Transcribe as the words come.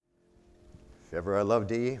If ever I loved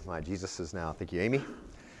thee, my Jesus is now. Thank you, Amy.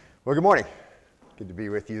 Well, good morning. Good to be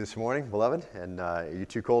with you this morning, beloved. And are you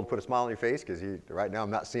too cold to put a smile on your face? Because right now I'm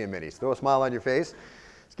not seeing many. So throw a smile on your face.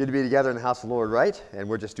 It's good to be together in the house of the Lord, right? And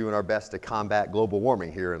we're just doing our best to combat global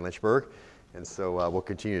warming here in Lynchburg. And so we'll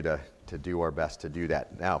continue to do our best to do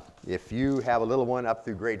that. Now, if you have a little one up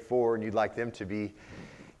through grade 4 and you'd like them to be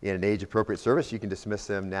in an age-appropriate service, you can dismiss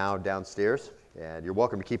them now downstairs. And you're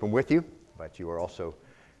welcome to keep them with you, but you are also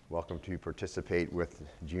welcome to participate with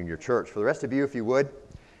Junior Church. For the rest of you, if you would,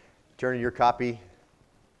 turn your copy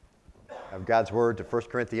of God's Word to 1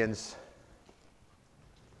 Corinthians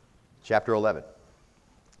chapter 11.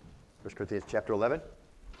 1 Corinthians chapter 11.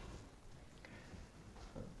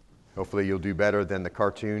 Hopefully you'll do better than the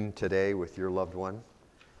cartoon today with your loved one.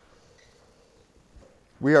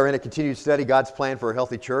 We are in a continued study, God's Plan for a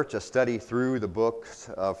Healthy Church, a study through the books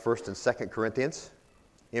of 1 and 2 Corinthians.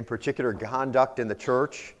 In particular, conduct in the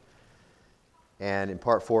church, and in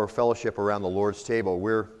part 4, fellowship around the Lord's table.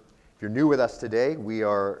 If you're new with us today,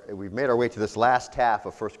 we've made our way to this last half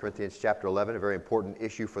of 1 Corinthians chapter 11, a very important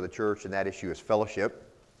issue for the church, and that issue is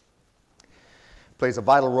fellowship. It plays a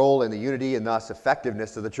vital role in the unity and thus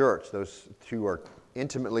effectiveness of the church. Those two are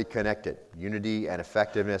intimately connected. Unity and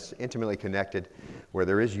effectiveness, intimately connected. Where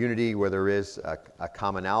there is unity, where there is a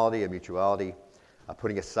commonality, a mutuality, a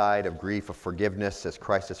putting aside of grief, of forgiveness as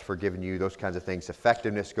Christ has forgiven you, those kinds of things,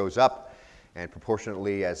 effectiveness goes up. And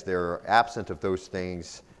proportionately, as they're absent of those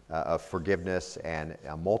things, of forgiveness and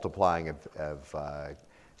multiplying of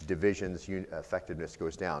divisions, effectiveness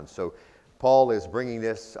goes down. So Paul is bringing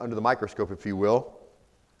this under the microscope, if you will.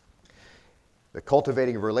 The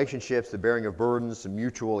cultivating of relationships, the bearing of burdens, the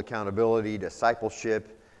mutual accountability,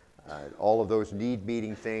 discipleship, all of those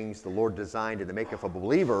need-meeting things the Lord designed in the makeup of a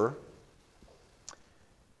believer.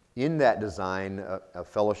 In that design, a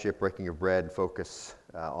fellowship, breaking of bread, focus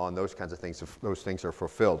on those kinds of things, those things are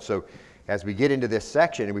fulfilled. So as we get into this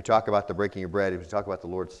section and we talk about the breaking of bread, and we talk about the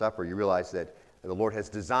Lord's Supper, you realize that the Lord has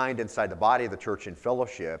designed inside the body of the church in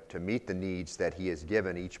fellowship to meet the needs that He has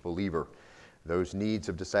given each believer. Those needs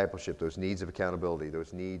of discipleship, those needs of accountability,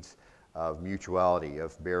 those needs of mutuality,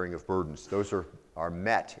 of bearing of burdens, those are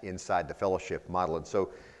met inside the fellowship model. And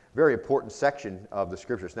so very important section of the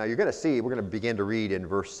Scriptures. Now you're going to see, we're going to begin to read in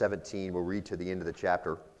verse 17. We'll read to the end of the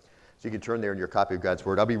chapter. So you can turn there in your copy of God's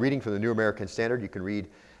Word. I'll be reading from the New American Standard. You can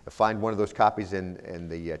find one of those copies in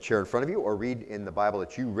the chair in front of you, or read in the Bible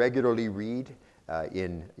that you regularly read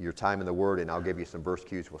in your time in the Word, and I'll give you some verse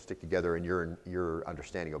cues. We'll stick together, and your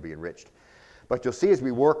understanding will be enriched. But you'll see as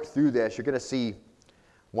we work through this, you're going to see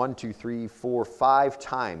 1, 2, 3, 4, 5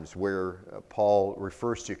 times where Paul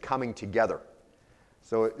refers to coming together.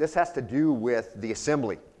 So this has to do with the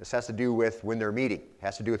assembly. This has to do with when they're meeting. It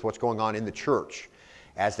has to do with what's going on in the church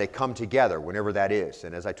as they come together, whenever that is.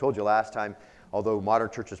 And as I told you last time, although modern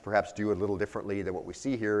churches perhaps do it a little differently than what we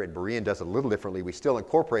see here, and Berean does it a little differently, we still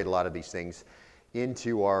incorporate a lot of these things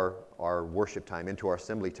into our worship time, into our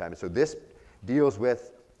assembly time. And so this deals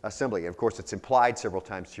with assembly. And of course, it's implied several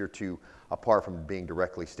times here too, apart from being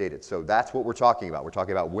directly stated. So that's what we're talking about. We're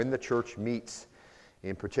talking about when the church meets,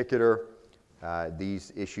 in particular,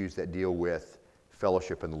 these issues that deal with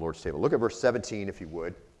fellowship and the Lord's table. Look at verse 17, if you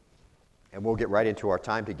would, and we'll get right into our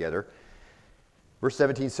time together. Verse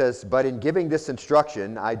 17 says, "But in giving this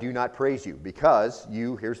instruction, I do not praise you, because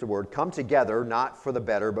you," here's the word, "come together not for the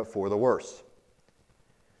better, but for the worse."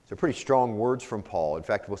 So pretty strong words from Paul. In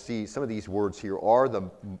fact, we'll see some of these words here are the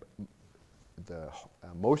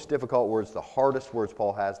most difficult words, the hardest words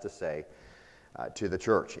Paul has to say to the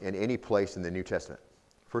church in any place in the New Testament.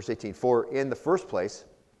 Verse 18, "For in the first place,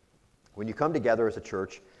 when you come together as a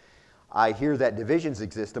church, I hear that divisions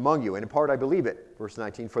exist among you, and in part I believe it." Verse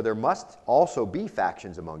 19, "For there must also be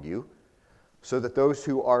factions among you, so that those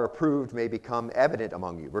who are approved may become evident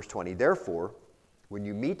among you." Verse 20, "Therefore, when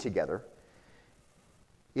you meet together,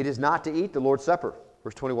 it is not to eat the Lord's Supper."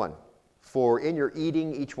 Verse 21, "For in your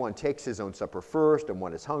eating each one takes his own supper first, and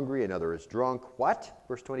one is hungry, another is drunk." What?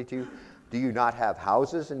 Verse 22, "Do you not have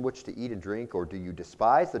houses in which to eat and drink, or do you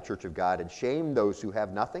despise the church of God and shame those who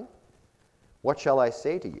have nothing? What shall I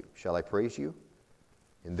say to you? Shall I praise you?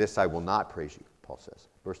 In this I will not praise you," Paul says.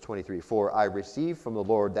 Verse 23, "For I received from the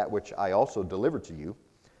Lord that which I also delivered to you,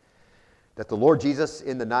 that the Lord Jesus,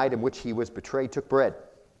 in the night in which he was betrayed, took bread.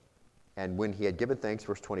 And when he had given thanks,"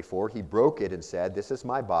 verse 24, "he broke it and said, 'This is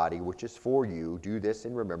my body, which is for you. Do this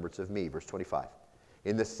in remembrance of me.'" Verse 25,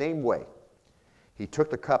 "In the same way, he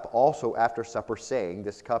took the cup also after supper, saying,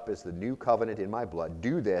 'This cup is the new covenant in my blood.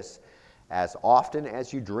 Do this as often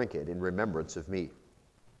as you drink it in remembrance of me.'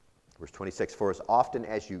 Verse 26, "For as often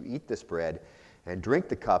as you eat this bread and drink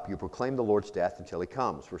the cup, you proclaim the Lord's death until he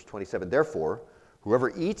comes. Verse 27, therefore,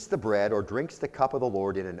 whoever eats the bread or drinks the cup of the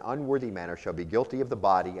Lord in an unworthy manner shall be guilty of the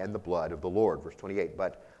body and the blood of the Lord. Verse 28,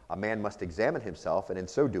 but a man must examine himself, and in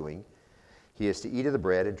so doing, he is to eat of the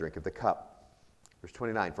bread and drink of the cup. Verse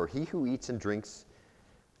 29, for he who eats and drinks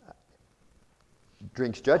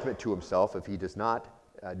judgment to himself if he does not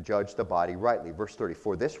judge the body rightly. Verse 30,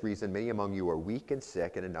 for this reason many among you are weak and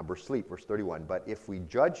sick, and a number sleep. Verse 31, but if we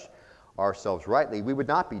judge ourselves rightly, we would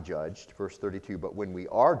not be judged. Verse 32, but when we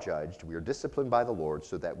are judged, we are disciplined by the Lord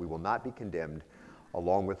so that we will not be condemned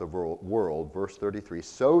along with the world. Verse 33,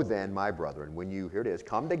 so then, my brethren, when you, here it is,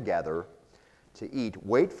 come together to eat,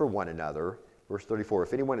 wait for one another. Verse 34,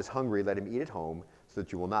 if anyone is hungry, let him eat at home, so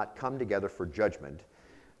that you will not come together for judgment.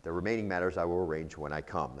 The remaining matters I will arrange when I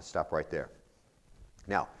come. Let's stop right there.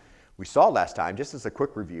 Now, we saw last time, just as a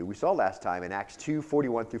quick review, we saw last time in Acts 2,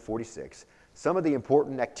 41 through 46, some of the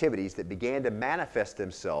important activities that began to manifest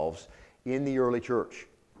themselves in the early church.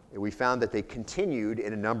 And we found that they continued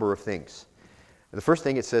in a number of things. And the first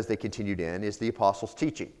thing it says they continued in is the apostles'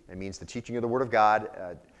 teaching. It means the teaching of the Word of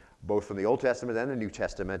God, both from the Old Testament and the New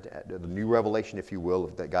Testament, the new revelation, if you will,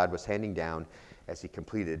 that God was handing down as he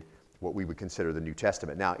completed what we would consider the New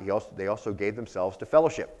Testament. Now, they also gave themselves to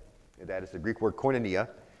fellowship. That is the Greek word koinonia.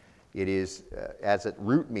 It is, as its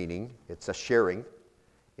root meaning, it's a sharing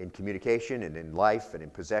in communication and in life and in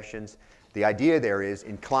possessions. The idea there is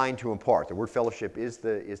inclined to impart. The word fellowship is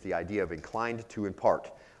the idea of inclined to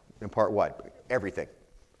impart. Impart what? Everything.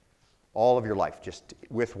 All of your life, just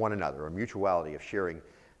with one another, a mutuality of sharing.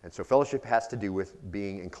 And so fellowship has to do with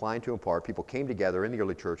being inclined to impart. People came together in the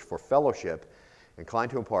early church for fellowship,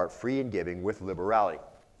 inclined to impart, free in giving, with liberality.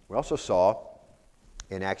 We also saw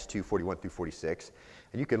in Acts 2, 41 through 46,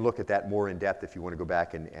 and you can look at that more in depth if you want to go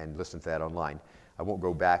back and listen to that online. I won't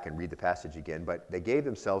go back and read the passage again, but they gave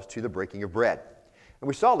themselves to the breaking of bread. And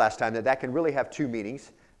we saw last time that can really have two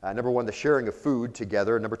meanings. Number one, the sharing of food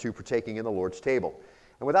together, and number two, partaking in the Lord's table.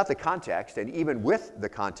 And without the context, and even with the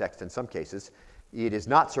context in some cases, it is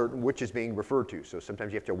not certain which is being referred to. So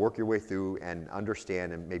sometimes you have to work your way through and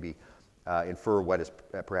understand and maybe infer what is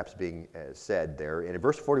perhaps being said there. And in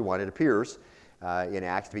verse 41, it appears in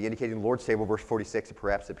Acts to be indicating the Lord's table. Verse 46, it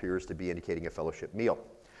perhaps appears to be indicating a fellowship meal.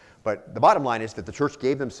 But the bottom line is that the church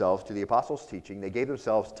gave themselves to the apostles' teaching. They gave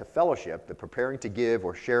themselves to fellowship, the preparing to give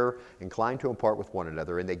or share, inclined to impart with one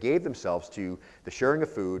another. And they gave themselves to the sharing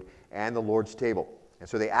of food and the Lord's table. And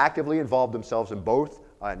so they actively involved themselves in both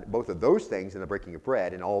of those things, in the breaking of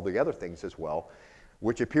bread and all the other things as well,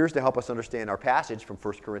 which appears to help us understand our passage from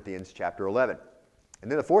 1 Corinthians chapter 11.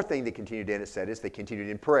 And then the fourth thing they continued in, it said, is they continued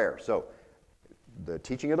in prayer. So the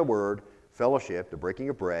teaching of the word, fellowship, the breaking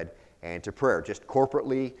of bread, and to prayer, just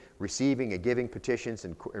corporately receiving and giving petitions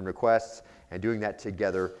and requests and doing that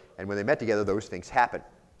together. And when they met together, those things happened.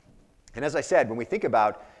 And as I said, when we think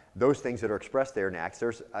about those things that are expressed there in Acts,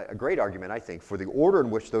 there's a great argument, I think, for the order in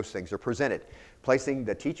which those things are presented. Placing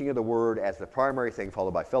the teaching of the word as the primary thing,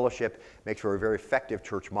 followed by fellowship, makes for a very effective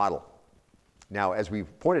church model. Now, as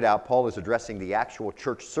we've pointed out, Paul is addressing the actual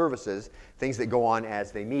church services, things that go on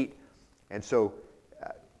as they meet. And so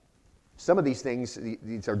some of these things,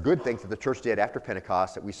 these are good things that the church did after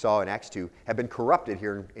Pentecost that we saw in Acts 2, have been corrupted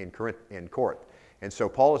here in Corinth. And so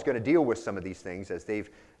Paul is going to deal with some of these things as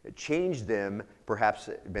they've changed them, perhaps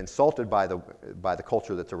been salted by the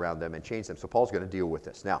culture that's around them and changed them. So Paul's going to deal with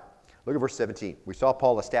this. Now, look at verse 17. We saw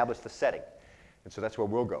Paul establish the setting. And so that's where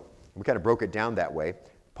we'll go. We kind of broke it down that way.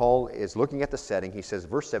 Paul is looking at the setting. He says,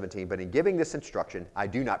 verse 17, but in giving this instruction, I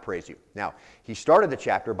do not praise you. Now, he started the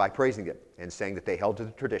chapter by praising them and saying that they held to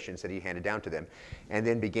the traditions that he handed down to them, and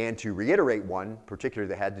then began to reiterate one, particularly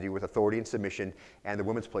that had to do with authority and submission and the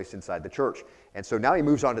woman's place inside the church. And so now he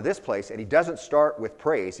moves on to this place, and he doesn't start with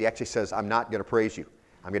praise. He actually says, I'm not going to praise you.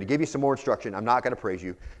 I'm going to give you some more instruction. I'm not going to praise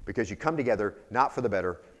you because you come together not for the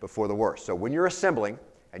better, but for the worse. So when you're assembling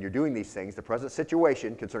and you're doing these things, the present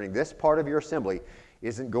situation concerning this part of your assembly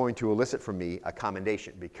isn't going to elicit from me a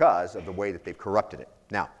commendation because of the way that they've corrupted it.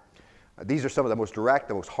 Now, these are some of the most direct,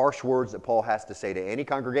 the most harsh words that Paul has to say to any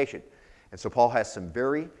congregation. And so Paul has some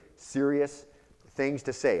very serious things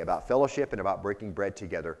to say about fellowship and about breaking bread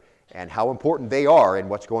together and how important they are in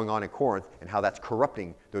what's going on in Corinth and how that's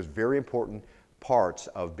corrupting those very important parts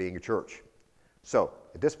of being a church. So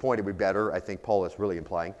at this point, it would be better, I think Paul is really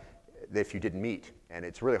implying, that if you didn't meet. And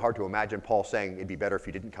it's really hard to imagine Paul saying it'd be better if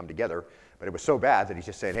you didn't come together, but it was so bad that he's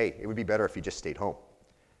just saying, hey, it would be better if you just stayed home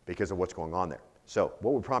because of what's going on there. So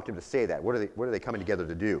what would prompt him to say that? What are they coming together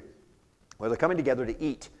to do? Well, they're coming together to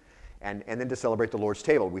eat and then to celebrate the Lord's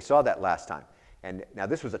table. We saw that last time. And now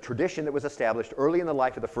this was a tradition that was established early in the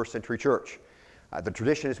life of the first century church. The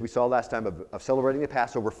tradition, as we saw last time, of celebrating the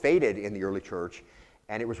Passover faded in the early church,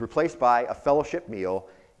 and it was replaced by a fellowship meal.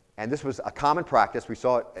 And this was a common practice. We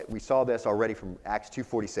saw this already from Acts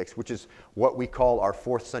 2:46, which is what we call our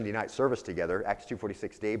fourth Sunday night service together. Acts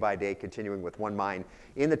 2:46, day by day, continuing with one mind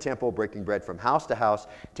in the temple, breaking bread from house to house,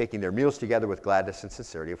 taking their meals together with gladness and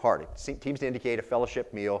sincerity of heart. It seems to indicate a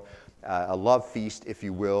fellowship meal, a love feast, if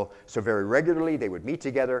you will. So very regularly they would meet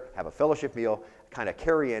together, have a fellowship meal, kind of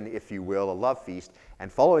carry in, if you will, a love feast.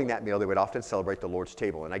 And following that meal, they would often celebrate the Lord's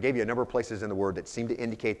table. And I gave you a number of places in the Word that seemed to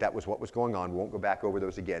indicate that was what was going on. We won't go back over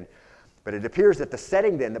those again. But it appears that the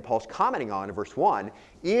setting then that Paul's commenting on in verse 1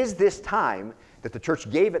 is this time that the church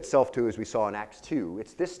gave itself to, as we saw in Acts 2.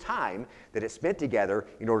 It's this time that it spent together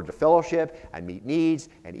in order to fellowship and meet needs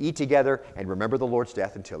and eat together and remember the Lord's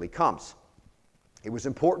death until he comes. It was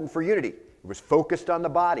important for unity. It was focused on the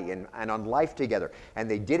body and on life together. And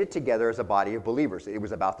they did it together as a body of believers. It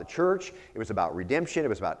was about the church. It was about redemption. It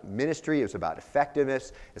was about ministry. It was about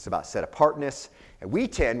effectiveness. It's about set-apartness. And we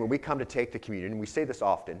tend, when we come to take the communion, and we say this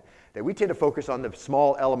often, that we tend to focus on the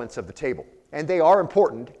small elements of the table. And they are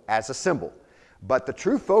important as a symbol. But the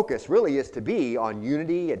true focus really is to be on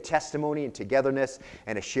unity and testimony and togetherness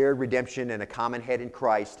and a shared redemption and a common head in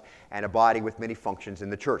Christ and a body with many functions in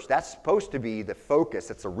the church. That's supposed to be the focus.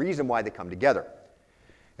 That's the reason why they come together.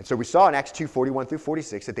 And so we saw in Acts 2:41 through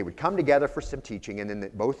 46 that they would come together for some teaching, and then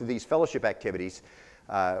that both of these fellowship activities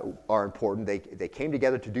are important. They came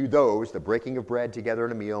together to do those, the breaking of bread together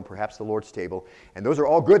in a meal and perhaps the Lord's table. And those are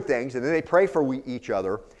all good things. And then they pray for each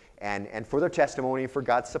other and for their testimony and for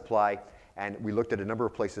God's supply. And we looked at a number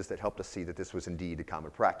of places that helped us see that this was indeed a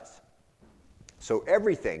common practice. So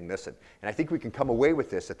everything, listen, and I think we can come away with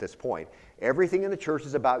this at this point, everything in the church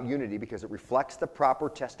is about unity because it reflects the proper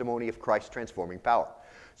testimony of Christ's transforming power.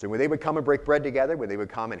 So when they would come and break bread together, when they would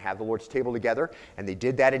come and have the Lord's table together, and they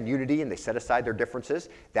did that in unity and they set aside their differences,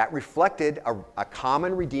 that reflected a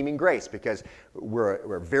common redeeming grace because we're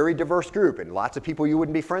a very diverse group and lots of people you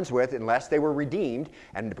wouldn't be friends with unless they were redeemed.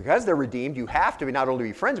 And because they're redeemed, you have to not only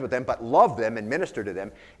be friends with them, but love them and minister to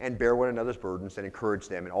them and bear one another's burdens and encourage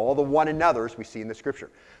them and all the one another's we see in the Scripture.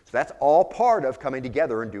 So that's all part of coming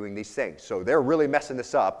together and doing these things. So they're really messing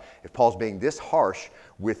this up if Paul's being this harsh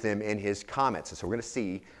with them in his comments. And so we're going to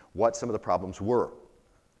see what some of the problems were.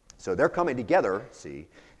 So they're coming together, see,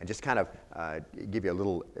 and just kind of give you a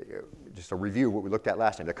little, just a review of what we looked at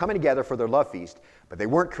last time. They're coming together for their love feast, but they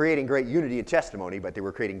weren't creating great unity and testimony, but they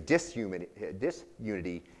were creating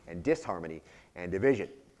disunity and disharmony and division.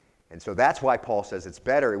 And so that's why Paul says it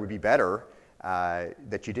would be better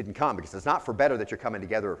that you didn't come, because it's not for better that you're coming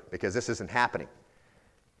together because this isn't happening.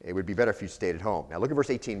 It would be better if you stayed at home. Now look at verse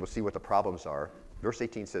 18. We'll see what the problems are. Verse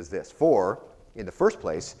 18 says this, "For, in the first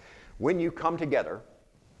place, when you come together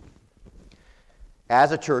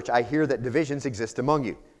as a church, I hear that divisions exist among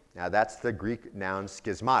you." Now that's the Greek noun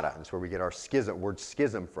schismata. That's where we get our word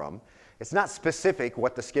schism from. It's not specific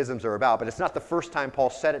what the schisms are about, but it's not the first time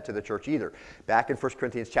Paul said it to the church either. Back in 1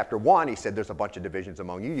 Corinthians chapter 1, he said there's a bunch of divisions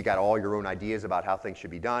among you. You got all your own ideas about how things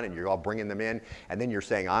should be done, and you're all bringing them in, and then you're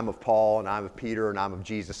saying, I'm of Paul, and I'm of Peter, and I'm of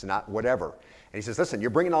Jesus, and not whatever. And he says, listen,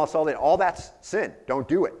 you're bringing all in. All that's sin. Don't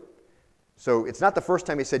do it. So it's not the first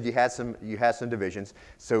time he said you had some divisions.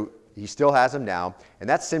 So he still has them now. And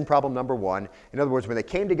that's sin problem number one. In other words, when they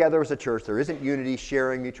came together as a church, there isn't unity,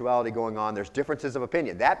 sharing, mutuality going on. There's differences of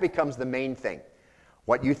opinion. That becomes the main thing.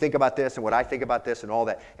 What you think about this and what I think about this and all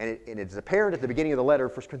that. And it's apparent at the beginning of the letter,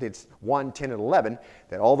 1 Corinthians 1, 10, and 11,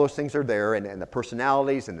 that all those things are there, and the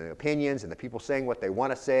personalities and the opinions and the people saying what they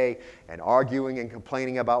want to say and arguing and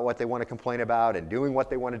complaining about what they want to complain about and doing what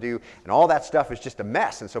they want to do. And all that stuff is just a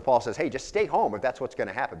mess. And so Paul says, hey, just stay home if that's what's going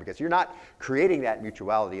to happen, because you're not creating that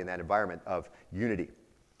mutuality in that environment of unity.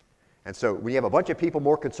 And so we have a bunch of people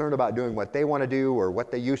more concerned about doing what they want to do or what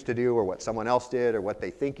they used to do or what someone else did or what they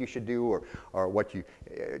think you should do or what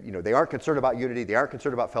they aren't concerned about unity, they aren't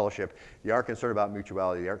concerned about fellowship, they aren't concerned about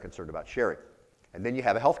mutuality, they aren't concerned about sharing. And then you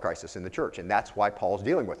have a health crisis in the church, and that's why Paul's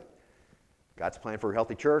dealing with it. God's plan for a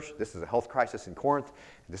healthy church. This is a health crisis in Corinth.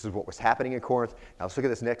 This is what was happening in Corinth. Now let's look at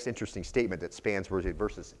this next interesting statement that spans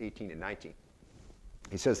verses 18 and 19.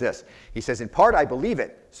 He says this. He says, in part, I believe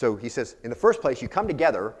it. So he says, in the first place, you come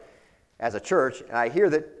together as a church, and I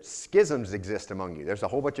hear that schisms exist among you. There's a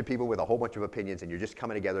whole bunch of people with a whole bunch of opinions, and you're just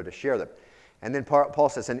coming together to share them. And then Paul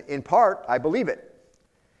says, and in part, I believe it.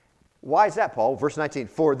 Why is that, Paul? Verse 19,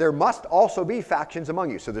 for there must also be factions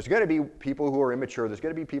among you. So there's going to be people who are immature. There's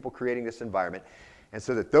going to be people creating this environment. And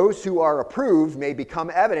so that those who are approved may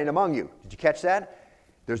become evident among you. Did you catch that?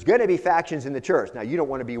 There's going to be factions in the church. Now, you don't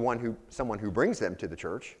want to be someone who brings them to the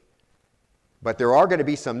church, but there are going to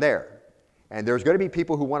be some there. And there's going to be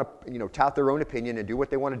people who want to, tout their own opinion and do what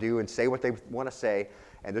they want to do and say what they want to say.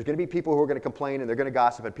 And there's going to be people who are going to complain and they're going to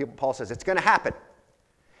gossip. And Paul says it's going to happen.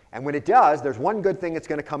 And when it does, there's one good thing that's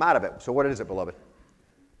going to come out of it. So what is it, beloved?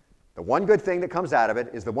 The one good thing that comes out of it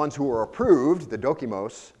is the ones who are approved, the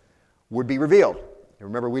dokimos, would be revealed. And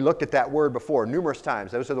remember, we looked at that word before numerous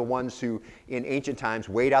times. Those are the ones who, in ancient times,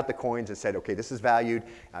 weighed out the coins and said, okay, this is valued.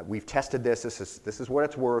 We've tested this. This is what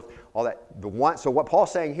it's worth. All that. So what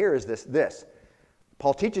Paul's saying here is this.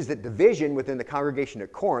 Paul teaches that division within the congregation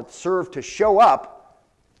at Corinth served to show up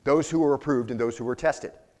those who were approved and those who were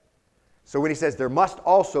tested. So when he says there must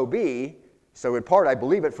also be, so in part I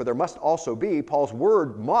believe it, for there must also be, Paul's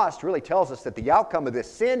word must really tells us that the outcome of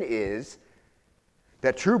this sin is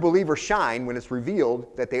that true believers shine when it's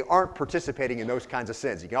revealed that they aren't participating in those kinds of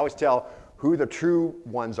sins. You can always tell who the true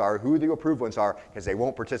ones are, who the approved ones are, because they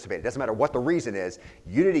won't participate. It doesn't matter what the reason is.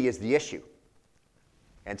 Unity is the issue.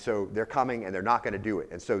 And so they're coming and they're not going to do it.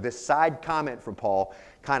 And so this side comment from Paul,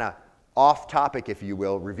 kind of off topic, if you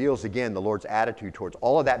will, reveals again the Lord's attitude towards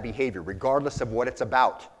all of that behavior, regardless of what it's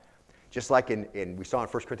about. Just like we saw in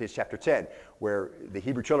 1 Corinthians chapter 10, where the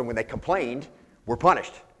Hebrew children, when they complained, were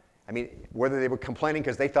punished. I mean, whether they were complaining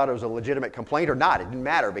because they thought it was a legitimate complaint or not, it didn't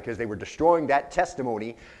matter, because they were destroying that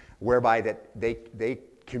testimony whereby that they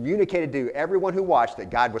communicated to everyone who watched that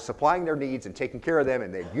God was supplying their needs and taking care of them,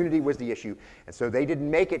 and that unity was the issue. And so they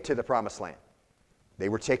didn't make it to the promised land. They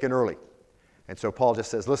were taken early. And so Paul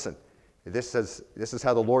just says, listen, this is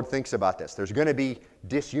how the Lord thinks about this. There's going to be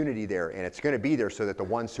disunity there, and it's going to be there so that the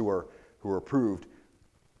ones who are approved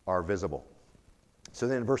are visible. So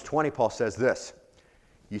then in verse 20, Paul says this.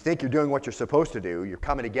 You think you're doing what you're supposed to do. You're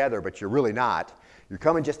coming together, but you're really not. You're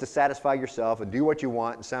coming just to satisfy yourself and do what you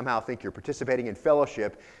want and somehow think you're participating in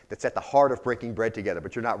fellowship that's at the heart of breaking bread together,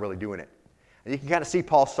 but you're not really doing it. And you can kind of see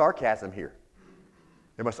Paul's sarcasm here.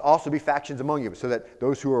 There must also be factions among you so that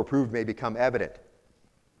those who are approved may become evident.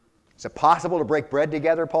 Is it possible to break bread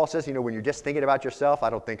together, Paul says, when you're just thinking about yourself? I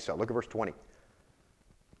don't think so. Look at verse 20.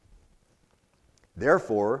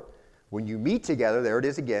 Therefore, when you meet together, there it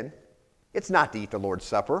is again, it's not to eat the Lord's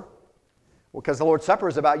Supper. Well, because the Lord's Supper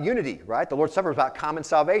is about unity, right? The Lord's Supper is about common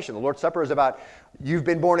salvation. The Lord's Supper is about you've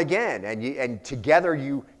been born again, and together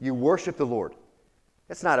you worship the Lord.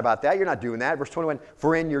 It's not about that. You're not doing that. Verse 21,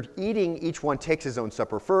 for in your eating, each one takes his own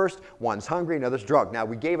supper first. One's hungry, another's drunk. Now,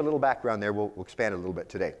 we gave a little background there. We'll expand it a little bit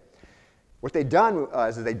today. What they've done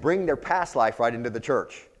is they bring their past life right into the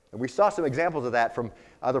church. And we saw some examples of that from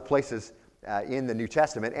other places in the New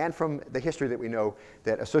Testament and from the history that we know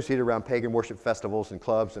that associated around pagan worship festivals and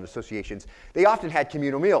clubs and associations. They often had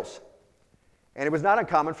communal meals. And it was not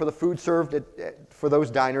uncommon for the food served for those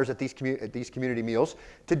diners at these community meals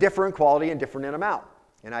to differ in quality and differ in amount.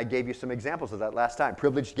 And I gave you some examples of that last time.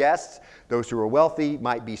 Privileged guests, those who are wealthy,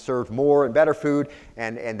 might be served more and better food,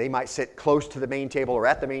 and they might sit close to the main table or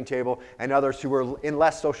at the main table, and others who were in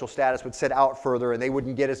less social status would sit out further, and they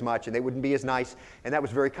wouldn't get as much, and they wouldn't be as nice, and that was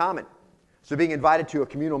very common. So being invited to a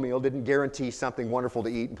communal meal didn't guarantee something wonderful to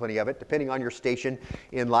eat and plenty of it. Depending on your station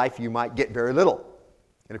in life, you might get very little.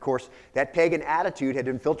 And of course, that pagan attitude had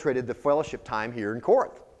infiltrated the fellowship time here in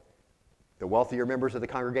Corinth. The wealthier members of the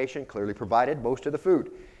congregation clearly provided most of the food.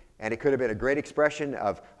 And it could have been a great expression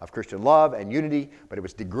of Christian love and unity, but it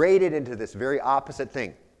was degraded into this very opposite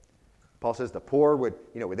thing. Paul says the poor would,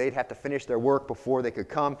 they'd have to finish their work before they could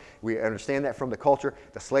come. We understand that from the culture.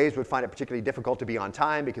 The slaves would find it particularly difficult to be on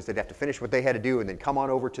time because they'd have to finish what they had to do and then come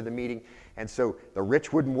on over to the meeting. And so the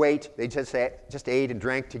rich wouldn't wait. They just ate and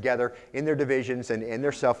drank together in their divisions and in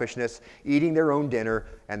their selfishness, eating their own dinner.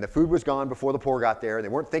 And the food was gone before the poor got there. And they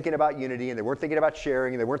weren't thinking about unity, and they weren't thinking about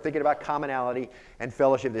sharing, and they weren't thinking about commonality and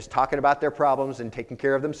fellowship. They're just talking about their problems and taking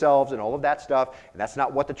care of themselves and all of that stuff. And that's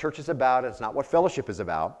not what the church is about. It's not what fellowship is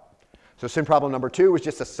about. So sin problem number 2 was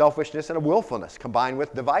just a selfishness and a willfulness combined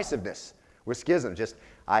with divisiveness, with schism. Just,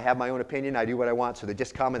 I have my own opinion, I do what I want, so they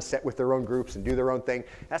just come and sit with their own groups and do their own thing.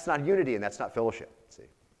 That's not unity, and that's not fellowship. See?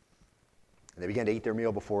 And they began to eat their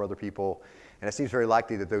meal before other people. And it seems very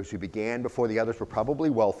likely that those who began before the others were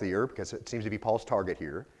probably wealthier, because it seems to be Paul's target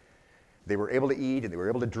here. They were able to eat and they were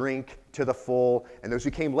able to drink to the full. And those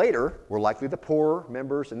who came later were likely the poor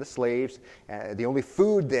members and the slaves. The only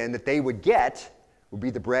food then that they would get would be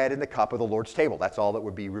the bread and the cup of the Lord's table. That's all that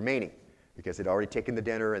would be remaining, because they'd already taken the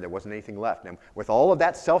dinner and there wasn't anything left. Now, with all of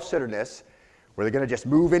that self-centeredness, were they going to just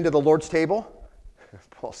move into the Lord's table?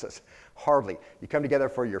 Paul says, hardly. You come together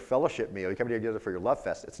for your fellowship meal. You come together for your love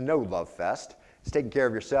fest. It's no love fest. It's taking care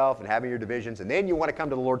of yourself and having your divisions, and then you want to come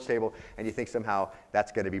to the Lord's table and you think somehow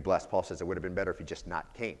that's going to be blessed. Paul says it would have been better if you just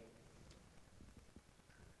not came.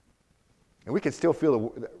 And we can still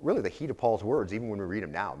feel really the heat of Paul's words even when we read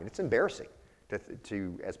them now. I mean, it's embarrassing.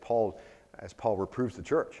 as Paul reproves the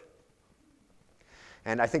church.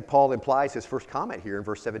 And I think Paul implies his first comment here in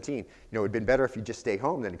verse 17. It would have been better if you just stay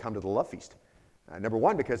home than to come to the love feast. Number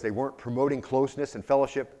one, because they weren't promoting closeness and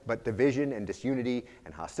fellowship, but division and disunity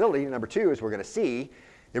and hostility. Number two, as we're going to see,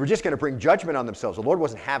 they were just going to bring judgment on themselves. The Lord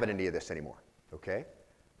wasn't having any of this anymore, okay?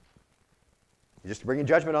 They're just bringing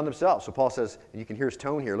judgment on themselves. So Paul says, and you can hear his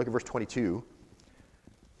tone here. Look at verse 22.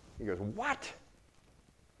 He goes, what?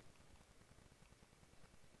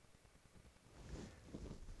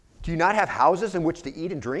 Do you not have houses in which to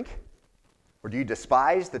eat and drink? Or do you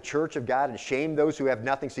despise the church of God and shame those who have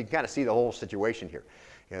nothing? So you can kind of see the whole situation here.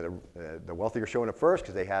 The wealthy are showing up first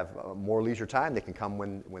because they have more leisure time. They can come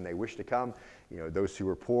when they wish to come. Those who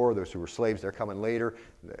are poor, those who are slaves, they're coming later.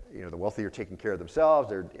 The wealthy are taking care of themselves.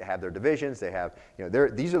 They have their divisions. They have,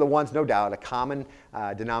 these are the ones, no doubt, a common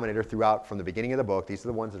denominator throughout from the beginning of the book. These are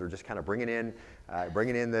the ones that are just kind of bringing in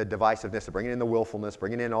the divisiveness, bringing in the willfulness,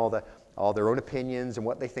 bringing in all their own opinions and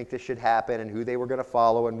what they think this should happen and who they were going to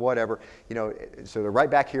follow and whatever. So they're right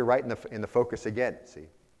back here, right in the focus again. See.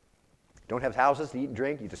 Don't have houses to eat and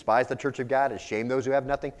drink. You despise the church of God and shame those who have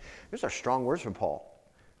nothing. Those are strong words from Paul.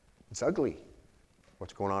 It's ugly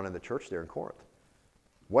what's going on in the church there in Corinth.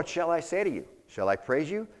 What shall I say to you? Shall I praise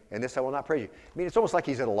you? And this I will not praise you. I mean, it's almost like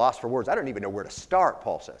he's at a loss for words. I don't even know where to start,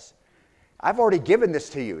 Paul says. I've already given this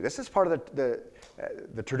to you. This is part of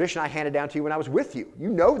the tradition I handed down to you when I was with you. You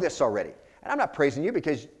know this already. And I'm not praising you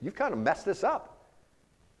because you've kind of messed this up.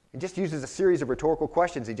 He just uses a series of rhetorical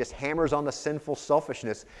questions. He just hammers on the sinful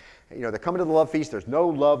selfishness. They're coming to the love feast. There's no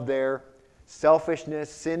love there. Selfishness,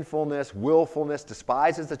 sinfulness, willfulness,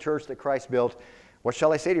 despises the church that Christ built. What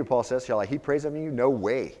shall I say to you, Paul says? Shall I heap praise on you? No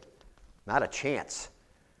way. Not a chance.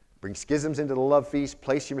 Bring schisms into the love feast.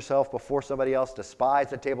 Place yourself before somebody else. Despise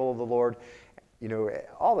the table of the Lord.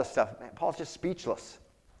 All this stuff. Man, Paul's just speechless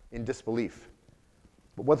in disbelief.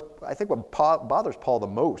 But I think what bothers Paul the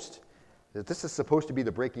most that this is supposed to be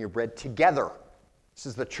the breaking of bread together. This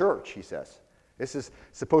is the church, he says. This is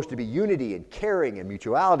supposed to be unity and caring and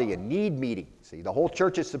mutuality and need meeting. See, the whole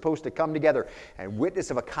church is supposed to come together and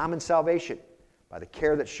witness of a common salvation by the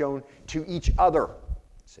care that's shown to each other.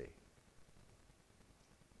 See,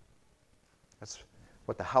 that's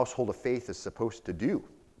what the household of faith is supposed to do,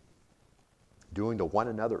 doing to one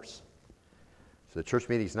another's. So the church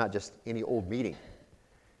meeting is not just any old meeting.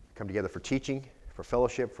 We come together for teaching, for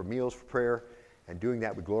fellowship, for meals, for prayer, and doing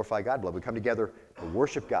that we glorify God. We come together to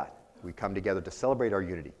worship God. We come together to celebrate our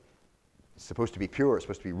unity. It's supposed to be pure. It's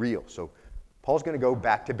supposed to be real. So Paul's going to go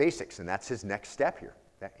back to basics, and that's his next step here.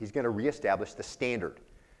 He's going to reestablish the standard.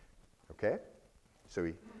 Okay? So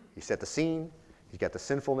he set the scene. He's got the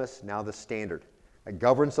sinfulness, now the standard. It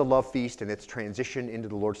governs the love feast and its transition into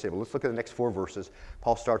the Lord's table. Let's look at the next 4 verses.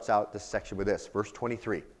 Paul starts out this section with this, verse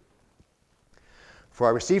 23. For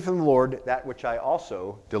I received from the Lord that which I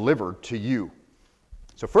also delivered to you.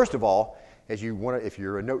 So first of all, if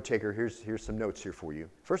you're a note taker, here's some notes here for you.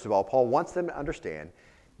 First of all, Paul wants them to understand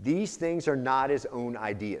these things are not his own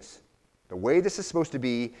ideas. The way this is supposed to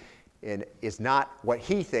be is not what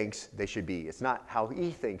he thinks they should be. It's not how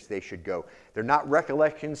he thinks they should go. They're not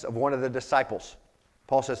recollections of one of the disciples.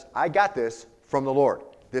 Paul says, I got this from the Lord.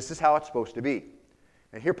 This is how it's supposed to be.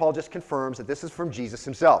 And here Paul just confirms that this is from Jesus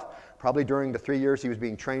himself. Probably during the 3 years he was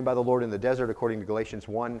being trained by the Lord in the desert, according to Galatians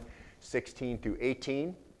 1:16 through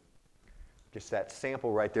 18. Just that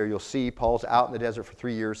sample right there, you'll see Paul's out in the desert for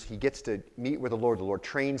 3 years. He gets to meet with the Lord. The Lord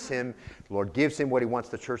trains him. The Lord gives him what he wants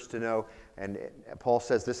the church to know. And Paul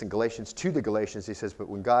says this in Galatians, to the Galatians. He says, but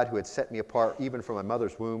when God, who had set me apart even from my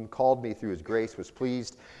mother's womb, called me through his grace, was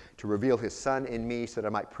pleased to reveal his Son in me so that I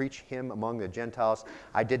might preach him among the Gentiles,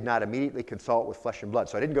 I did not immediately consult with flesh and blood.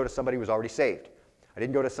 So I didn't go to somebody who was already saved. I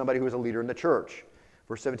didn't go to somebody who was a leader in the church.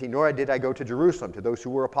 Verse 17, nor did I go to Jerusalem, to those who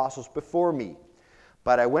were apostles before me.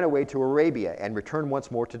 But I went away to Arabia and returned once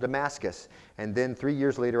more to Damascus. And then 3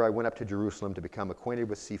 years later, I went up to Jerusalem to become acquainted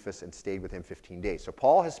with Cephas and stayed with him 15 days. So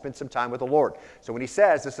Paul has spent some time with the Lord. So when he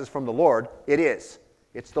says this is from the Lord, it is.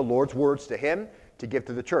 It's the Lord's words to him to give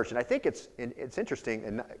to the church. And I think it's interesting,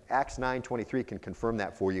 and Acts 9:23 can confirm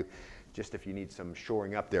that for you, just if you need some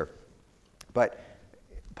shoring up there. But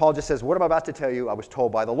Paul just says, what I'm about to tell you, I was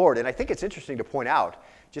told by the Lord. And I think it's interesting to point out,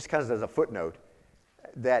 just because as a footnote,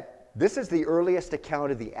 that this is the earliest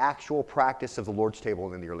account of the actual practice of the Lord's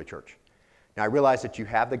table in the early church. Now, I realize that you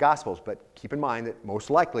have the Gospels, but keep in mind that most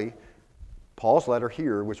likely Paul's letter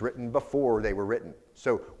here was written before they were written.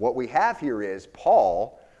 So what we have here is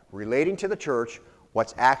Paul relating to the church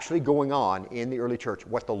what's actually going on in the early church,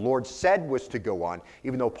 what the Lord said was to go on,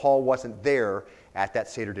 even though Paul wasn't there at that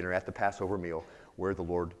Seder dinner, at the Passover meal, where the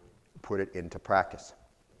Lord put it into practice.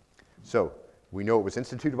 So We know it was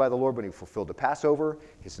instituted by the Lord when he fulfilled the Passover.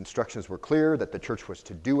 His instructions were clear that the church was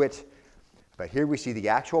to do it. But here we see the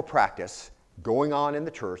actual practice going on in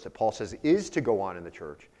the church that Paul says is to go on in the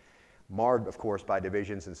church, marred, of course, by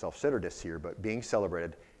divisions and self-centeredness here, but being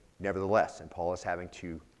celebrated nevertheless. And Paul is having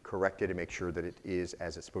to correct it and make sure that it is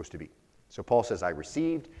as it's supposed to be. So Paul says, I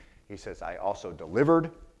received. He says, I also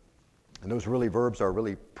delivered. And those verbs are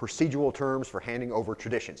really procedural terms for handing over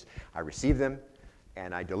traditions. I received them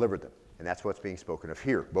and I delivered them. And that's what's being spoken of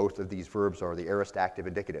here. Both of these verbs are the aorist active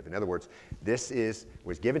indicative. In other words, this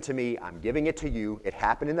was given to me, I'm giving it to you, it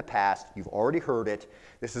happened in the past, you've already heard it.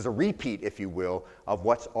 This is a repeat, if you will, of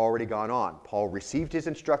what's already gone on. Paul received his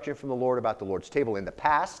instruction from the Lord about the Lord's table in the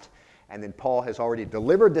past, and then Paul has already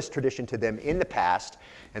delivered this tradition to them in the past,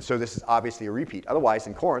 and so this is obviously a repeat. Otherwise,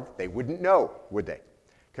 in Corinth, they wouldn't know, would they?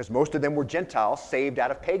 Because most of them were Gentiles saved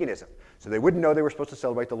out of paganism. So they wouldn't know they were supposed to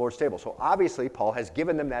celebrate the Lord's table. So obviously, Paul has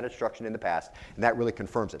given them that instruction in the past, and that really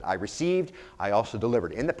confirms it. I received, I also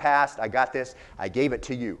delivered. In the past, I got this, I gave it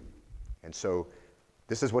to you. And so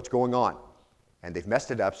this is what's going on. And they've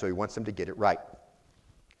messed it up, so he wants them to get it right.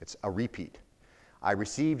 It's a repeat. I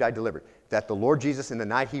received, I delivered. That the Lord Jesus, in the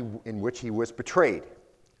night in which he was betrayed.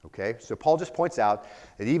 Okay, so Paul just points out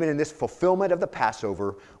that even in this fulfillment of the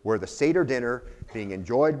Passover, where the Seder dinner being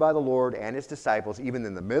enjoyed by the Lord and his disciples, even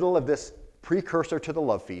in the middle of this precursor to the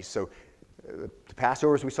love feast, so the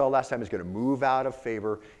Passover, as we saw last time, is going to move out of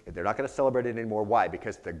favor. They're not going to celebrate it anymore. Why?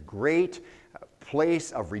 Because the great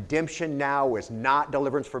place of redemption now is not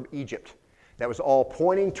deliverance from Egypt. That was all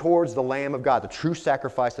pointing towards the Lamb of God, the true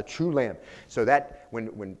sacrifice, the true Lamb. So that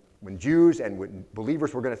when Jews and when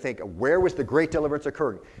believers were going to think, where was the great deliverance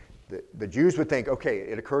occurring? The Jews would think, okay,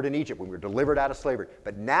 it occurred in Egypt when we were delivered out of slavery.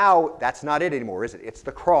 But now, that's not it anymore, is it? It's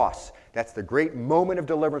the cross. That's the great moment of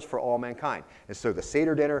deliverance for all mankind. And so the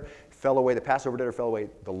Seder dinner fell away, the Passover dinner fell away,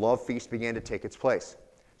 the love feast began to take its place.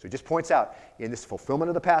 So he just points out, in this fulfillment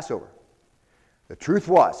of the Passover, the truth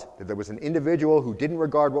was that there was an individual who didn't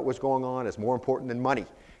regard what was going on as more important than money.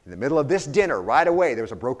 In the middle of this dinner, right away, there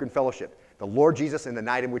was a broken fellowship. The Lord Jesus in the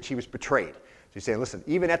night in which he was betrayed. So he's saying, listen,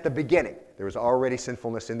 even at the beginning, there was already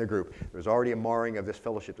sinfulness in the group. There was already a marring of this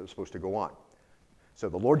fellowship that was supposed to go on. So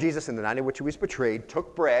the Lord Jesus in the night in which he was betrayed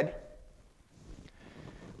took bread.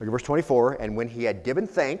 Look at verse 24. And when he had given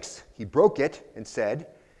thanks, he broke it and said,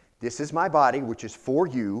 this is my body, which is for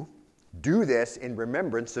you. Do this in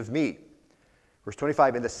remembrance of me. Verse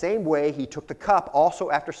 25, in the same way he took the cup also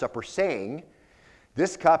after supper, saying,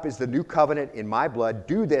 this cup is the new covenant in my blood.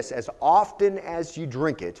 Do this as often as you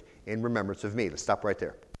drink it in remembrance of me. Let's stop right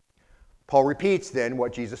there. Paul repeats then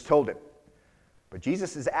what Jesus told him. But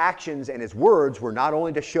Jesus' actions and his words were not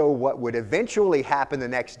only to show what would eventually happen the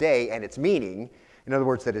next day and its meaning, in other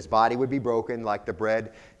words, that his body would be broken like the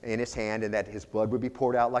bread in his hand and that his blood would be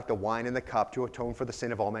poured out like the wine in the cup to atone for the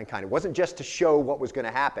sin of all mankind. It wasn't just to show what was going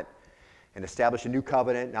to happen and establish a new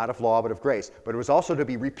covenant, not of law but of grace, but it was also to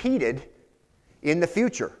be repeated in the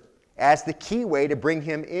future as the key way to bring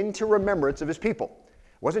him into remembrance of his people.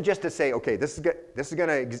 It wasn't just to say, okay,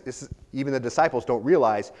 even the disciples don't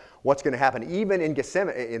realize what's going to happen. Even in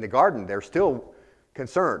Gethsemane, in the garden, they're still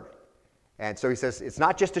concerned. And so he says, it's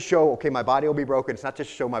not just to show, okay, my body will be broken. It's not just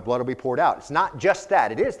to show my blood will be poured out. It's not just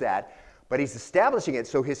that. It is that. But he's establishing it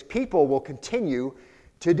so his people will continue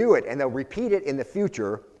to do it. And they'll repeat it in the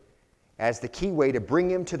future as the key way to bring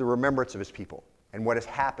him to the remembrance of his people and what has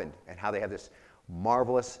happened and how they have this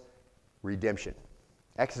marvelous redemption.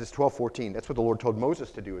 Exodus 12:14, that's what the Lord told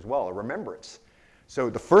Moses to do as well, a remembrance. So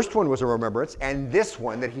the first one was a remembrance, and this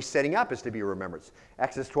one that he's setting up is to be a remembrance.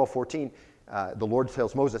 Exodus 12:14, the Lord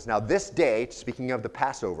tells Moses, now this day, speaking of the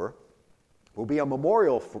Passover, will be a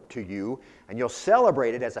memorial to you, and you'll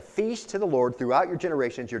celebrate it as a feast to the Lord throughout your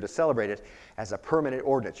generations. You're to celebrate it as a permanent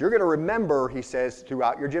ordinance. You're going to remember, he says,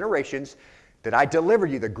 throughout your generations, that I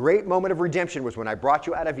delivered you. The great moment of redemption was when I brought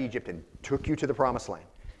you out of Egypt and took you to the promised land.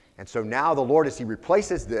 And so now the Lord, as he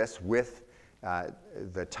replaces this with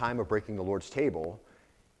the time of breaking the Lord's table,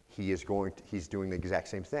 he's doing the exact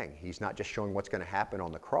same thing. He's not just showing what's going to happen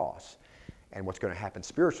on the cross and what's going to happen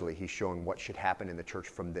spiritually. He's showing what should happen in the church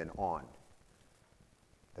from then on.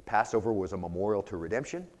 The Passover was a memorial to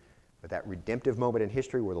redemption, but that redemptive moment in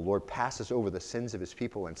history where the Lord passes over the sins of his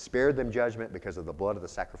people and spared them judgment because of the blood of the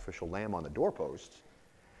sacrificial lamb on the doorposts,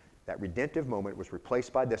 that redemptive moment was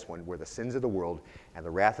replaced by this one where the sins of the world and the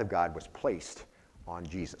wrath of God was placed on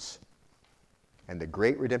Jesus. And the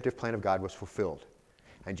great redemptive plan of God was fulfilled.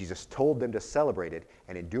 And Jesus told them to celebrate it,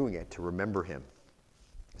 and in doing it, to remember him.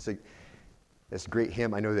 So this great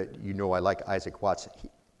hymn, I know that you know I like Isaac Watts.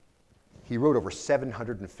 He wrote over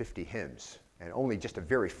 750 hymns. And only just a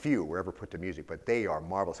very few were ever put to music, but they are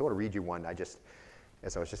marvelous. I want to read you one.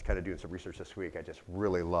 As I was just kind of doing some research this week, I just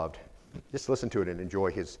really loved. Just listen to it and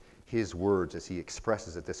enjoy his words as he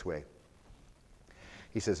expresses it this way.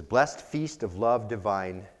 He says, "Blessed feast of love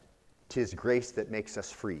divine, 'tis grace that makes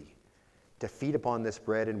us free, to feed upon this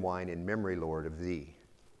bread and wine in memory, Lord, of thee."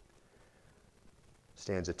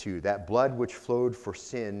 Stanza 2, "That blood which flowed for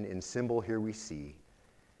sin in symbol here we see,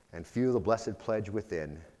 and feel the blessed pledge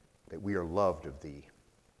within, that we are loved of thee."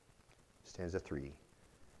 Stanza 3,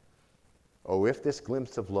 "Oh, if this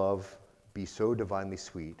glimpse of love be so divinely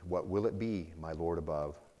sweet, what will it be, my Lord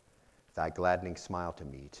above, thy gladdening smile to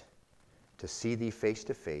meet, to see thee face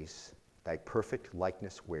to face, thy perfect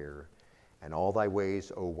likeness wear, and all thy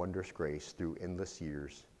ways, O wondrous grace, through endless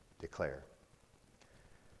years declare."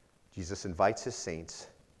 Jesus invites his saints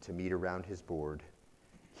to meet around his board.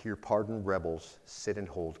 Here pardoned rebels sit and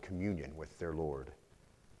hold communion with their Lord.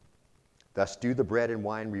 Thus do the bread and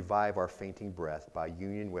wine revive our fainting breath by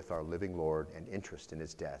union with our living Lord and interest in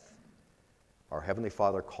his death. Our Heavenly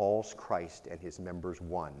Father calls Christ and his members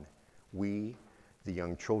one. We, the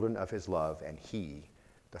young children of his love, and he,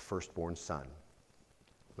 the firstborn Son.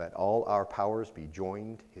 Let all our powers be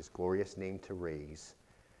joined, his glorious name to raise.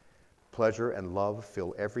 Pleasure and love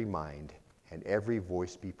fill every mind, and every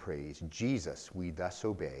voice be praised. Jesus, we thus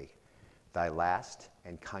obey, thy last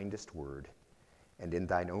and kindest word, and in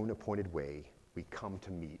thine own appointed way, we come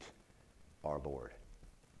to meet our Lord.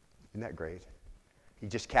 Isn't that great? He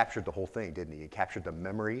just captured the whole thing, didn't he? He captured the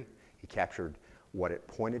memory, he captured what it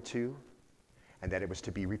pointed to, and that it was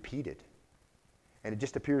to be repeated. And it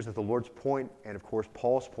just appears that the Lord's point, and of course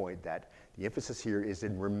Paul's point, that the emphasis here is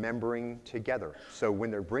in remembering together. So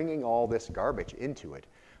when they're bringing all this garbage into it,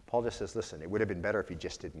 Paul just says, listen, it would have been better if you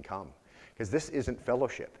just didn't come. Because this isn't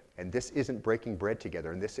fellowship, and this isn't breaking bread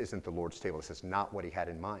together, and this isn't the Lord's table. This is not what he had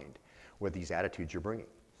in mind with these attitudes you're bringing.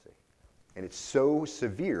 See? And it's so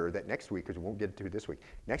severe that next week, because we won't get to it this week,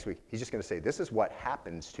 next week he's just going to say, this is what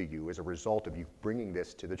happens to you as a result of you bringing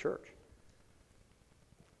this to the church.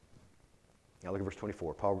 Now look at verse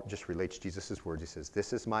 24. Paul just relates Jesus' words. He says,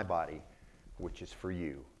 "This is my body, which is for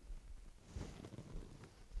you."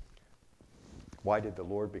 Why did the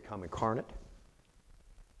Lord become incarnate?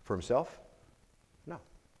 For himself? No.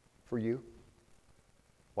 For you.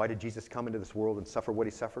 Why did Jesus come into this world and suffer what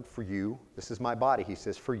he suffered? For you. This is my body, he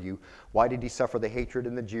says, for you. Why did he suffer the hatred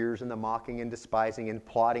and the jeers and the mocking and despising and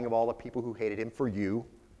plotting of all the people who hated him? For you.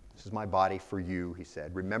 This is my body for you, he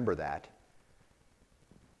said. Remember that.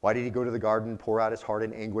 Why did he go to the garden and pour out his heart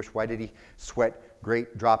in anguish? Why did he sweat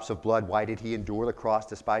great drops of blood? Why did he endure the cross,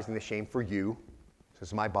 despising the shame? For you. This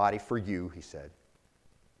is my body for you, he said.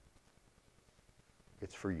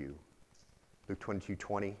 It's for you. Luke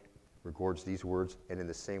 22:20 records these words, and in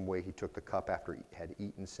the same way he took the cup after he had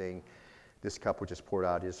eaten, saying, "This cup which is poured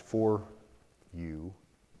out is for you,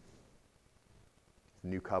 the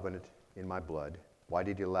new covenant in my blood." Why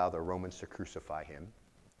did he allow the Romans to crucify him?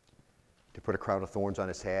 To put a crown of thorns on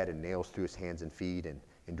his head and nails through his hands and feet and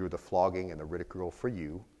endure the flogging and the ridicule for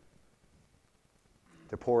you.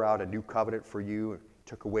 To pour out a new covenant for you,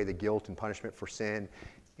 took away the guilt and punishment for sin.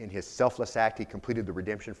 In his selfless act, he completed the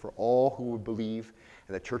redemption for all who would believe.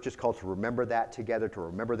 And the church is called to remember that together, to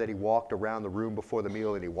remember that he walked around the room before the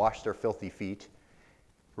meal and he washed their filthy feet.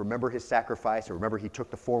 Remember his sacrifice, and remember he took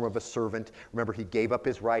the form of a servant. Remember he gave up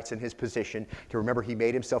his rights and his position. To remember he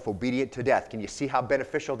made himself obedient to death. Can you see how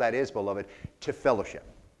beneficial that is, beloved, to fellowship?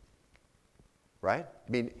 Right? I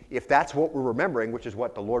mean, if that's what we're remembering, which is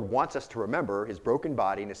what the Lord wants us to remember, his broken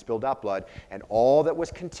body and his spilled out blood, and all that was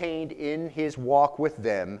contained in his walk with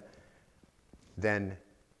them, then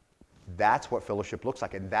that's what fellowship looks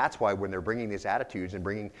like. And that's why when they're bringing these attitudes and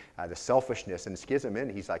bringing the selfishness and schism in,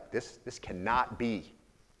 he's like, this cannot be.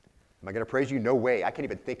 Am I going to praise you? No way. I can't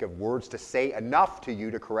even think of words to say enough to you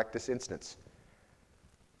to correct this instance.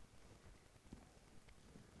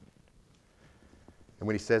 And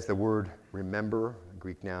when he says the word remember,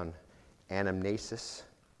 Greek noun anamnesis,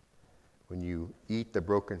 when you eat the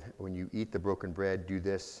broken bread, do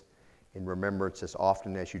this in remembrance as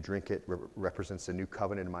often as you drink it. Represents the new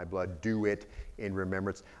covenant in my blood. Do it in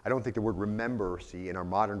remembrance. I don't think the word remember, see, in our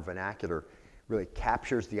modern vernacular, really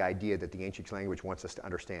captures the idea that the ancient language wants us to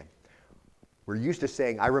understand. We're used to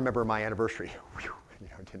saying, I remember my anniversary. Whew,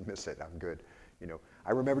 didn't miss it. I'm good.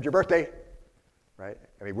 I remembered your birthday. Right?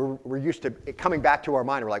 I mean, we're used to it coming back to our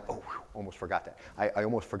mind. We're like, oh, whew, almost forgot that. I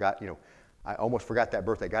almost forgot, I almost forgot that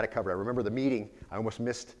birthday. Got it covered. I remember the meeting. I almost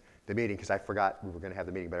missed the meeting because I forgot we were going to have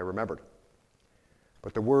the meeting, but I remembered.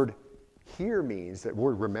 But the word here means, that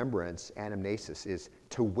word remembrance, anamnesis, is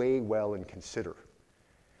to weigh well and consider.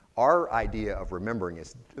 Our idea of remembering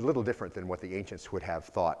is a little different than what the ancients would have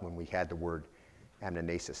thought when we had the word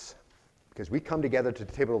amnesis. Because we come together to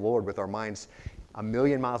the table of the Lord with our minds a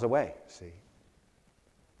million miles away, see?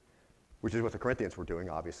 Which is what the Corinthians were doing,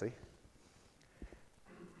 obviously.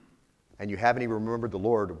 And you haven't even remembered the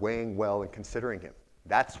Lord, weighing well and considering him.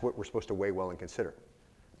 That's what we're supposed to weigh well and consider.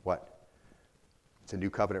 What? It's a new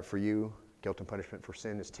covenant for you. Guilt and punishment for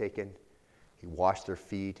sin is taken. He washed their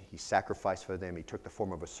feet. He sacrificed for them. He took the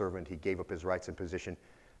form of a servant. He gave up his rights and position.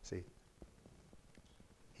 See?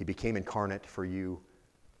 He became incarnate for you.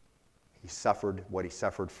 He suffered what he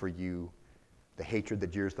suffered for you. The hatred, the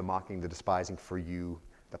jeers, the mocking, the despising for you.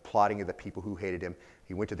 The plotting of the people who hated him.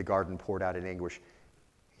 He went to the garden, poured out in anguish.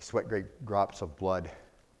 He sweat great drops of blood.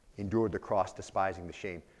 Endured the cross, despising the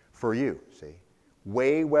shame. For you, see?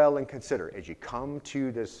 Weigh well and consider. As you come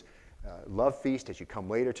to this love feast, as you come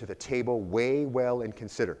later to the table, weigh well and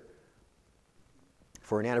consider.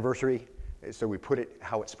 For an anniversary, so we put it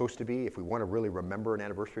how it's supposed to be. If we want to really remember an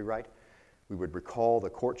anniversary right, we would recall the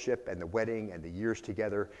courtship and the wedding and the years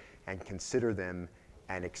together and consider them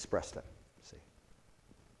and express them. See?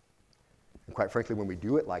 And quite frankly, when we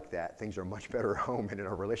do it like that, things are much better at home and in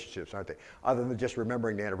our relationships, aren't they? Other than just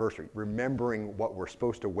remembering the anniversary, remembering what we're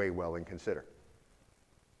supposed to weigh well and consider.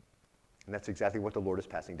 And that's exactly what the Lord is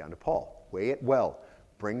passing down to Paul. Weigh it well.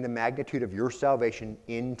 Bring the magnitude of your salvation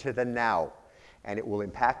into the now. And it will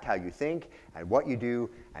impact how you think and what you do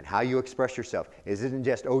and how you express yourself. It isn't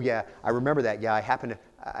just, oh yeah, I remember that. Yeah,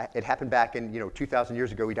 it happened back in 2,000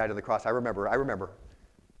 years ago. He died on the cross. I remember.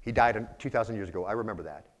 He died 2,000 years ago. I remember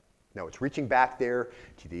that. No, it's reaching back there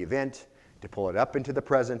to the event, to pull it up into the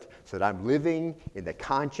present, so that I'm living in the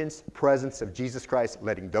conscious presence of Jesus Christ,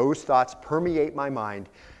 letting those thoughts permeate my mind,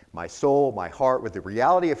 my soul, my heart, with the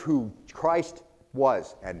reality of who Christ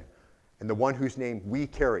was and the one whose name we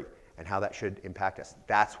carry and how that should impact us.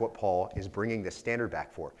 That's what Paul is bringing the standard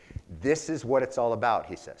back for. This is what it's all about,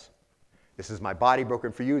 he says. This is my body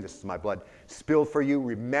broken for you. This is my blood spilled for you.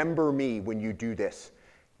 Remember me when you do this.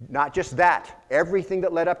 Not just that, everything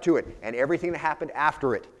that led up to it and everything that happened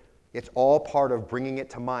after it. It's all part of bringing it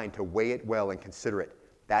to mind, to weigh it well and consider it.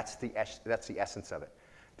 That's the essence of it.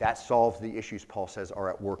 That solves the issues Paul says are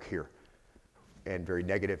at work here, and very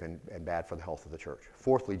negative and bad for the health of the church.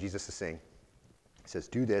 Fourthly, Jesus is saying, he says,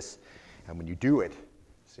 do this, and when you do it,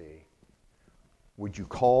 see, would you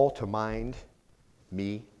call to mind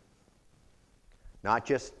me? Not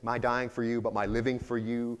just my dying for you, but my living for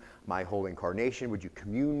you, my whole incarnation. Would you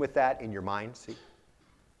commune with that in your mind? See?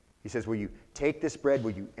 He says, will you take this bread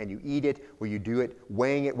and you eat it? Will you do it,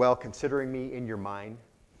 weighing it well, considering me in your mind?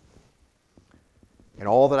 And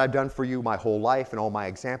all that I've done for you, my whole life and all my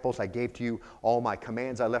examples I gave to you, all my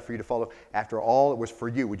commands I left for you to follow, after all, it was for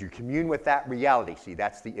you. Would you commune with that reality? See,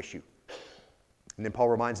 that's the issue. And then Paul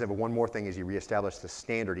reminds them of one more thing as he reestablished the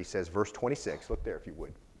standard. He says, verse 26, look there if you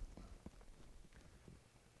would.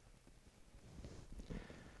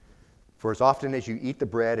 For as often as you eat the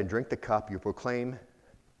bread and drink the cup, you proclaim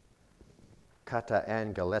kata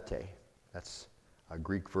and galete. That's a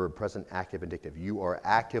Greek verb, present active indicative. You are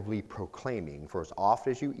actively proclaiming, for as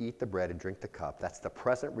often as you eat the bread and drink the cup, that's the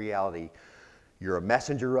present reality. You're a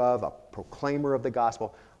messenger of, a proclaimer of the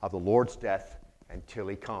gospel of the Lord's death until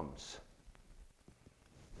he comes.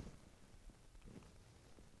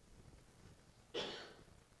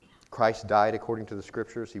 Christ died according to the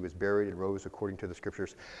Scriptures. He was buried and rose according to the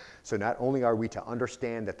Scriptures. So not only are we to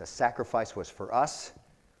understand that the sacrifice was for us,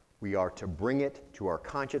 we are to bring it to our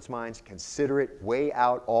conscious minds, consider it, weigh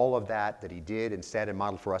out all of that he did and said and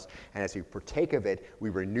modeled for us. And as we partake of it, we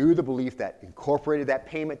renew the belief that incorporated that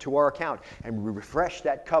payment to our account, and we refresh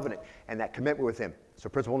that covenant and that commitment with him. So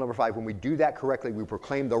principle number 5, when we do that correctly, we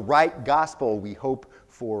proclaim the right gospel we hope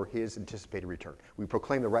for his anticipated return. We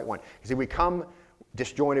proclaim the right one. You see, we come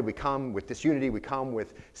disjointed, we come with disunity, we come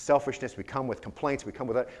with selfishness, we come with complaints, we come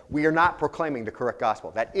with that. We are not proclaiming the correct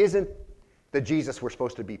gospel. That isn't the Jesus we're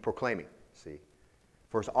supposed to be proclaiming. See?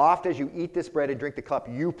 For as oft as you eat this bread and drink the cup,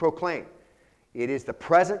 you proclaim. It is the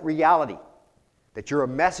present reality that you're a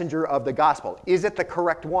messenger of the gospel. Is it the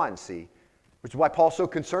correct one? See? Which is why Paul's so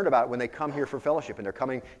concerned about it when they come here for fellowship and they're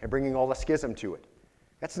coming and bringing all the schism to it.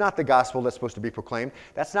 That's not the gospel that's supposed to be proclaimed.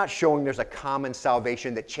 That's not showing there's a common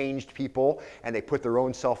salvation that changed people and they put their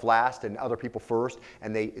own self last and other people first,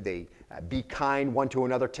 and they be kind one to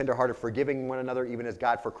another, tenderhearted, forgiving one another, even as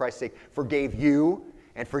God, for Christ's sake, forgave you,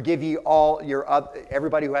 and forgive ye all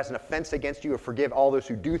everybody who has an offense against you, or forgive all those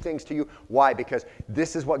who do things to you. Why? Because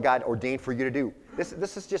this is what God ordained for you to do.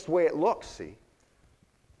 This is just the way it looks, see?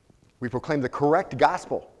 We proclaim the correct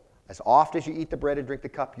gospel. As oft as you eat the bread and drink the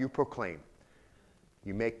cup, you proclaim.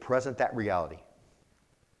 You make present that reality.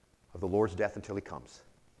 of the Lord's death until he comes.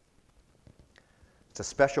 It's a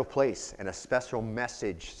special place and a special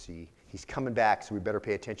message. See, he's coming back, so we better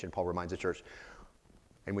pay attention, Paul reminds the church.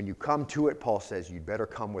 And when you come to it, Paul says, you'd better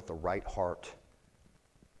come with the right heart.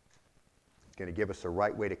 He's going to give us the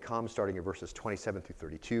right way to come, starting in verses 27 through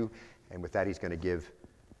 32. And with that, he's going to give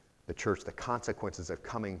the church the consequences of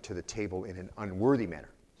coming to the table in an unworthy manner.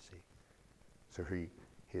 See? So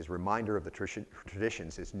his reminder of the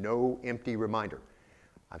traditions is no empty reminder.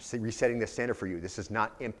 I'm resetting the standard for you. This is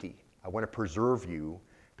not empty. I want to preserve you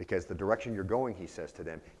because the direction you're going, he says to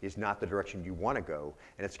them, is not the direction you want to go,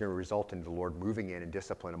 and it's going to result in the Lord moving in and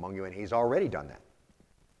discipline among you, and he's already done that.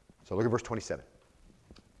 So look at verse 27.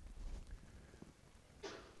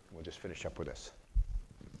 We'll just finish up with this.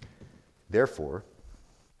 Therefore,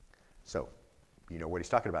 so you know what he's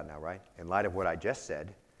talking about now, right? In light of what I just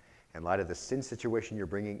said, in light of the sin situation you're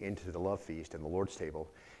bringing into the love feast and the Lord's table,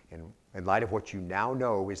 in light of what you now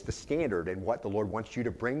know is the standard and what the Lord wants you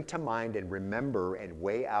to bring to mind and remember and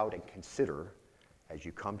weigh out and consider as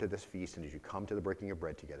you come to this feast and as you come to the breaking of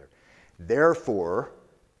bread together. Therefore,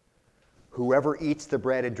 whoever eats the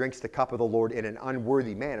bread and drinks the cup of the Lord in an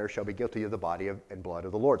unworthy manner shall be guilty of the body and blood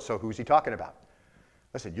of the Lord. So who's he talking about?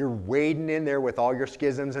 Listen, you're wading in there with all your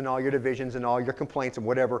schisms and all your divisions and all your complaints and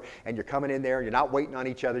whatever, and you're coming in there and you're not waiting on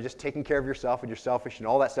each other, just taking care of yourself and you're selfish and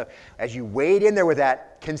all that stuff. As you wade in there with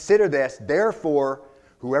that, consider this. Therefore,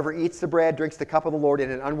 whoever eats the bread, drinks the cup of the Lord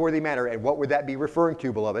in an unworthy manner. And what would that be referring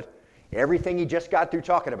to, beloved? Everything he just got through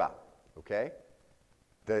talking about, okay?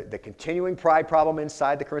 The continuing pride problem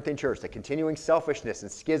inside the Corinthian church, the continuing selfishness and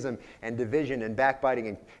schism and division and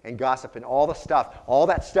backbiting and gossip and all the stuff, all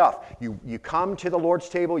that stuff. You come to the Lord's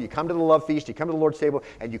table, you come to the love feast, you come to the Lord's table,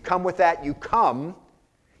 and you come with that, you come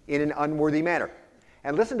in an unworthy manner.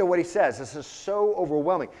 And listen to what he says. This is so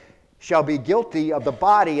overwhelming. Shall be guilty of the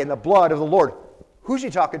body and the blood of the Lord. Who's he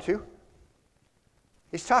talking to?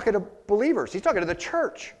 He's talking to believers. He's talking to the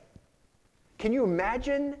church. Can you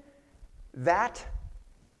imagine that?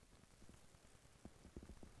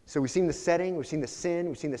 So we've seen the setting, we've seen the sin,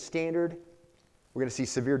 we've seen the standard. We're going to see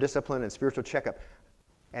severe discipline and spiritual checkup.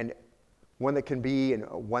 And one that can be and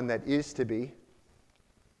one that is to be.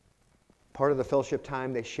 Part of the fellowship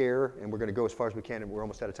time they share, and we're going to go as far as we can, and we're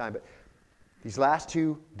almost out of time. But these last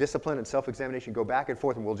two, discipline and self-examination, go back and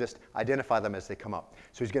forth, and we'll just identify them as they come up.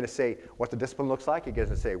 So he's going to say what the discipline looks like. He's going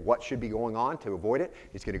to say what should be going on to avoid it.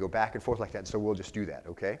 He's going to go back and forth like that. And so we'll just do that,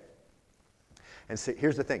 okay? And so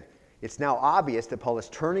here's the thing. It's now obvious that Paul is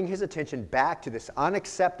turning his attention back to this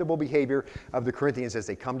unacceptable behavior of the Corinthians as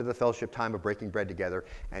they come to the fellowship time of breaking bread together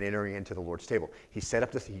and entering into the Lord's table. He set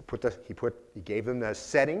up this. He gave them the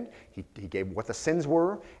setting. He gave what the sins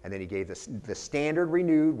were, and then he gave the standard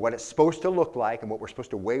renewed, what it's supposed to look like, and what we're supposed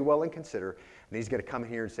to weigh well and consider. And he's going to come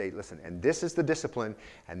here and say, listen, and this is the discipline,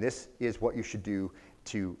 and this is what you should do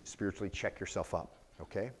to spiritually check yourself up.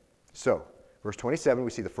 Okay. So, verse 27, we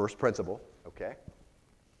see the first principle. Okay.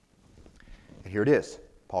 And here it is.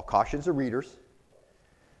 Paul cautions the readers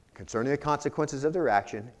concerning the consequences of their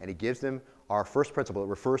action, and he gives them our first principle. It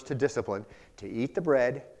refers to discipline, to eat the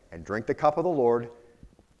bread and drink the cup of the Lord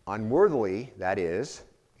unworthily, that is,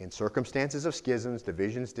 in circumstances of schisms,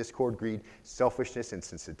 divisions, discord, greed, selfishness,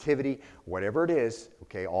 insensitivity, whatever it is,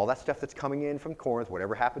 okay, all that stuff that's coming in from Corinth,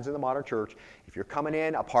 whatever happens in the modern church, if you're coming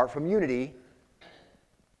in apart from unity,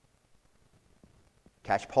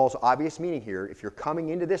 catch Paul's obvious meaning here. If you're coming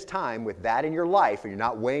into this time with that in your life and you're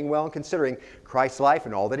not weighing well and considering Christ's life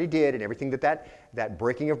and all that he did and everything that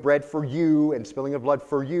breaking of bread for you and spilling of blood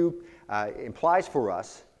for you implies for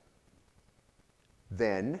us,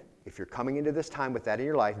 then if you're coming into this time with that in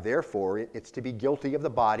your life, therefore it's to be guilty of the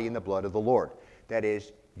body and the blood of the Lord. That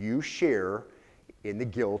is, you share in the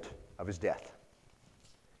guilt of his death.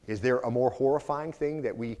 Is there a more horrifying thing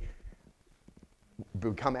that we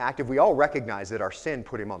become active? We all recognize that our sin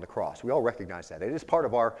put him on the cross. We all recognize that. It is part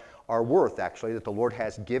of our worth, actually, that the Lord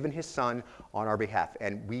has given his Son on our behalf.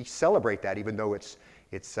 And we celebrate that, even though it's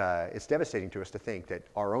devastating to us to think that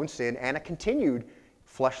our own sin and a continued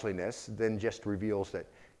fleshliness then just reveals that,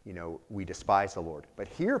 we despise the Lord. But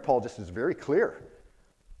here, Paul just is very clear.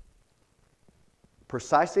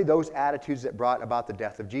 Precisely those attitudes that brought about the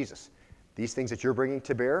death of Jesus. These things that you're bringing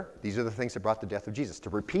to bear, these are the things that brought the death of Jesus. To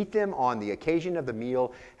repeat them on the occasion of the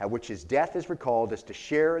meal at which his death is recalled is to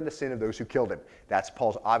share in the sin of those who killed him. That's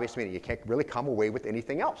Paul's obvious meaning. You can't really come away with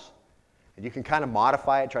anything else. And you can kind of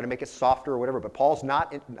modify it, try to make it softer or whatever, but Paul's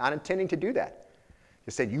not intending to do that. He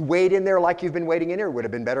said, you wade in there like you've been wading in there. It would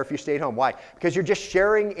have been better if you stayed home. Why? Because you're just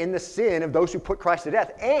sharing in the sin of those who put Christ to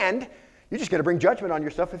death, and you're just going to bring judgment on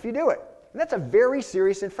yourself if you do it. And that's a very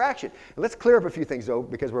serious infraction. And let's clear up a few things, though,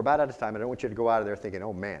 because we're about out of time. I don't want you to go out of there thinking,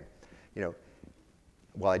 oh, man, You know,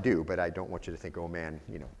 well, I do, but I don't want you to think, oh man,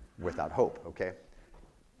 without hope, okay?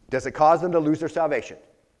 Does it cause them to lose their salvation?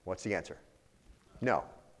 What's the answer? No.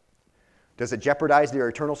 Does it jeopardize their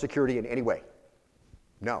eternal security in any way?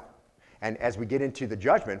 No. And as we get into the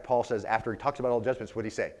judgment, Paul says, after he talks about all judgments, what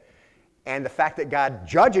did he say? And the fact that God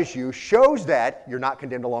judges you shows that you're not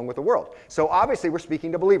condemned along with the world. So obviously we're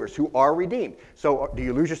speaking to believers who are redeemed. So do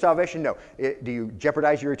you lose your salvation? No. Do you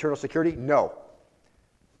jeopardize your eternal security? No.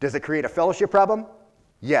 Does it create a fellowship problem?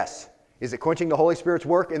 Yes. Is it quenching the Holy Spirit's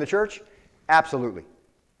work in the church? Absolutely.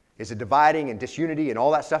 Is it dividing and disunity and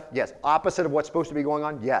all that stuff? Yes. Opposite of what's supposed to be going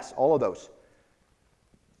on? Yes. All of those.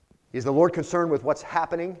 Is the Lord concerned with what's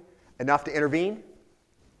happening enough to intervene?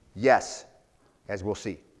 Yes, as we'll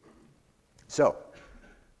see. So,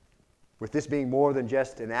 with this being more than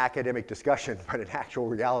just an academic discussion, but an actual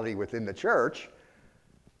reality within the church,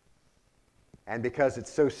 and because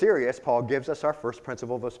it's so serious, Paul gives us our first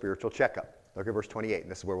principle of a spiritual checkup. Look at verse 28,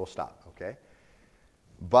 and this is where we'll stop, okay?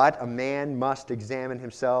 But a man must examine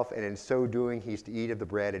himself, and in so doing, he's to eat of the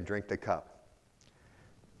bread and drink the cup.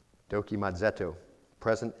 Dokimazzeto,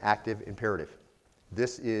 present active imperative.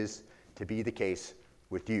 This is to be the case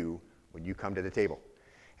with you when you come to the table.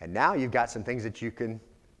 And now you've got some things that you can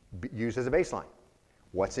use as a baseline.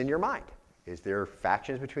 What's in your mind? Is there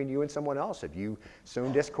factions between you and someone else? Have you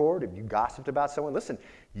sown discord? Have you gossiped about someone? Listen,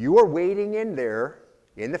 you are waiting in there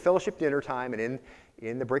in the fellowship dinner time and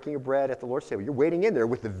in the breaking of bread at the Lord's table. You're waiting in there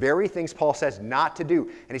with the very things Paul says not to do.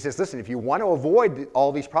 And he says, listen, if you want to avoid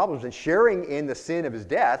all these problems and sharing in the sin of his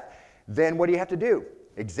death, then what do you have to do?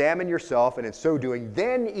 Examine yourself, and in so doing,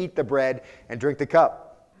 then eat the bread and drink the cup.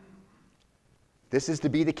 This is to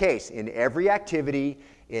be the case in every activity,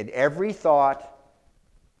 in every thought,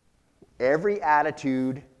 every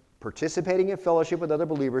attitude, participating in fellowship with other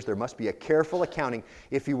believers. There must be a careful accounting,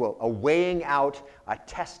 if you will, a weighing out, a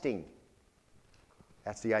testing.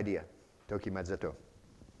 That's the idea. Dokimazzeto.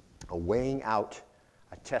 A weighing out,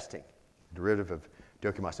 a testing. Derivative of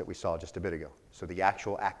dokimas that we saw just a bit ago. So the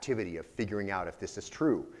actual activity of figuring out if this is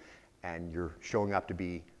true, and you're showing up to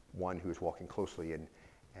be one who is walking closely and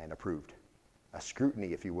approved. A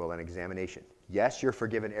scrutiny, if you will, an examination. Yes, you're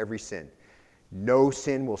forgiven every sin. No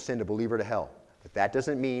sin will send a believer to hell. But that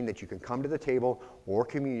doesn't mean that you can come to the table or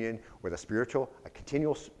communion with a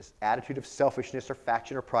continual attitude of selfishness or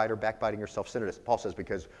faction or pride or backbiting or self-centeredness. Paul says,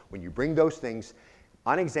 because when you bring those things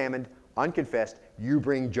unexamined, unconfessed, you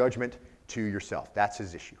bring judgment to yourself. That's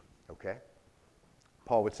his issue, okay?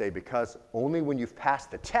 Paul would say, because only when you've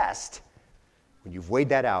passed the test, when you've weighed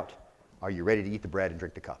that out, are you ready to eat the bread and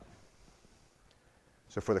drink the cup.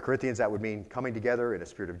 So for the Corinthians, that would mean coming together in a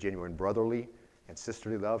spirit of genuine brotherly and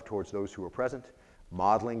sisterly love towards those who are present,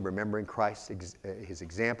 modeling, remembering Christ, his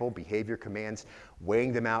example, behavior, commands,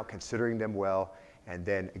 weighing them out, considering them well, and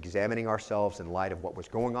then examining ourselves in light of what was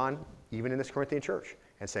going on, even in this Corinthian church,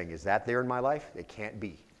 and saying, is that there in my life? It can't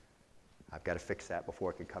be. I've got to fix that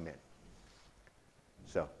before it can come in.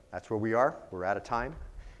 So that's where we are. We're out of time.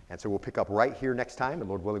 And so we'll pick up right here next time, and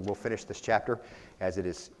Lord willing, we'll finish this chapter as it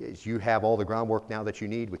is. As you have all the groundwork now that you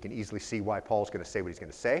need, we can easily see why Paul's going to say what he's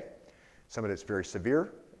going to say. Some of it's very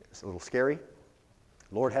severe. It's a little scary.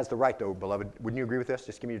 The Lord has the right, though, beloved. Wouldn't you agree with this?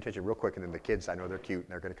 Just give me your attention real quick, and then the kids, I know they're cute, and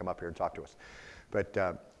they're going to come up here and talk to us. But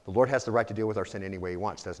the Lord has the right to deal with our sin any way he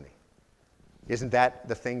wants, doesn't he? Isn't that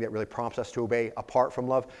the thing that really prompts us to obey apart from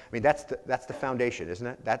love? I mean, that's the foundation, isn't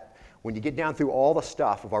it? That when you get down through all the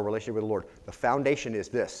stuff of our relationship with the Lord, the foundation is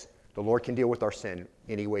this. The Lord can deal with our sin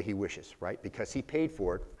any way he wishes, right? Because he paid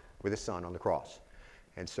for it with his son on the cross.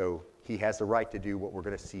 And so he has the right to do what we're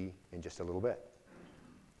going to see in just a little bit.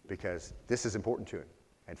 Because this is important to him.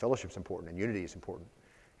 And fellowship's important. And unity is important.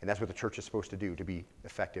 And that's what the church is supposed to do to be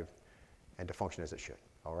effective and to function as it should.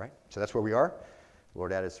 All right? So that's where we are. The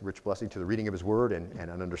Lord add his rich blessing to the reading of his word and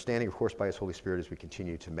an understanding, of course, by his Holy Spirit as we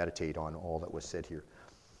continue to meditate on all that was said here.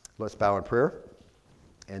 Let's bow in prayer,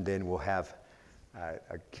 and then we'll have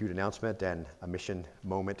a cute announcement and a mission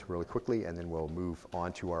moment really quickly, and then we'll move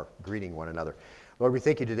on to our greeting one another. Lord, we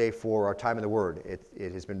thank you today for our time in the Word.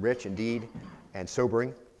 It has been rich indeed and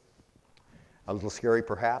sobering, a little scary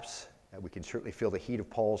perhaps. We can certainly feel the heat of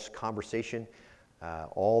Paul's conversation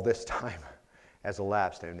all this time has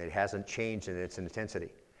elapsed, and it hasn't changed in its intensity.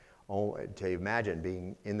 To imagine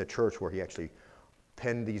being in the church where he actually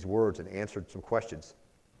penned these words and answered some questions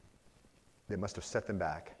that must have set them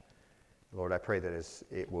back. Lord, I pray that as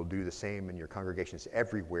it will do the same in your congregations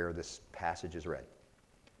everywhere this passage is read.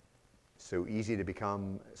 So easy to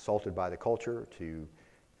become salted by the culture, to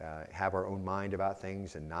have our own mind about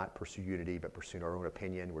things and not pursue unity, but pursue our own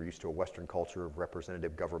opinion. We're used to a Western culture of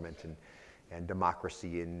representative government and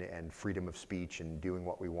democracy and freedom of speech and doing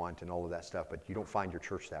what we want and all of that stuff, but you don't find your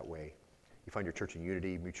church that way. You find your church in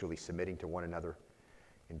unity, mutually submitting to one another,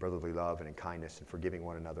 in brotherly love and in kindness and forgiving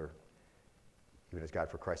one another, even as God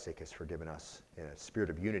for Christ's sake has forgiven us. In a spirit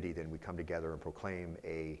of unity, then we come together and proclaim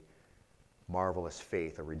a marvelous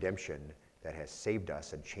faith, a redemption that has saved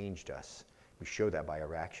us and changed us. We show that by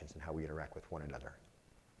our actions and how we interact with one another.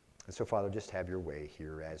 And so, Father, just have your way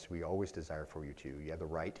here as we always desire for you to. You have the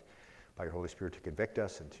right by your Holy Spirit to convict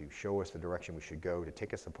us and to show us the direction we should go, to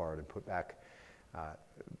take us apart and put back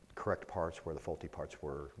correct parts where the faulty parts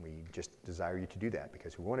were. We just desire you to do that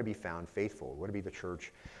because we want to be found faithful. We want to be the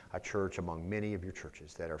church, a church among many of your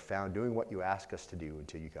churches that are found doing what you ask us to do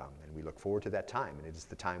until you come. And we look forward to that time, and it is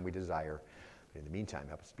the time we desire. But in the meantime,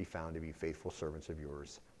 help us be found to be faithful servants of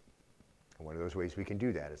yours. And one of those ways we can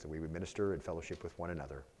do that is that we would minister and fellowship with one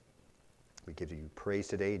another. We give you praise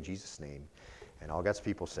today in Jesus' name. And all God's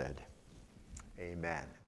people said, amen.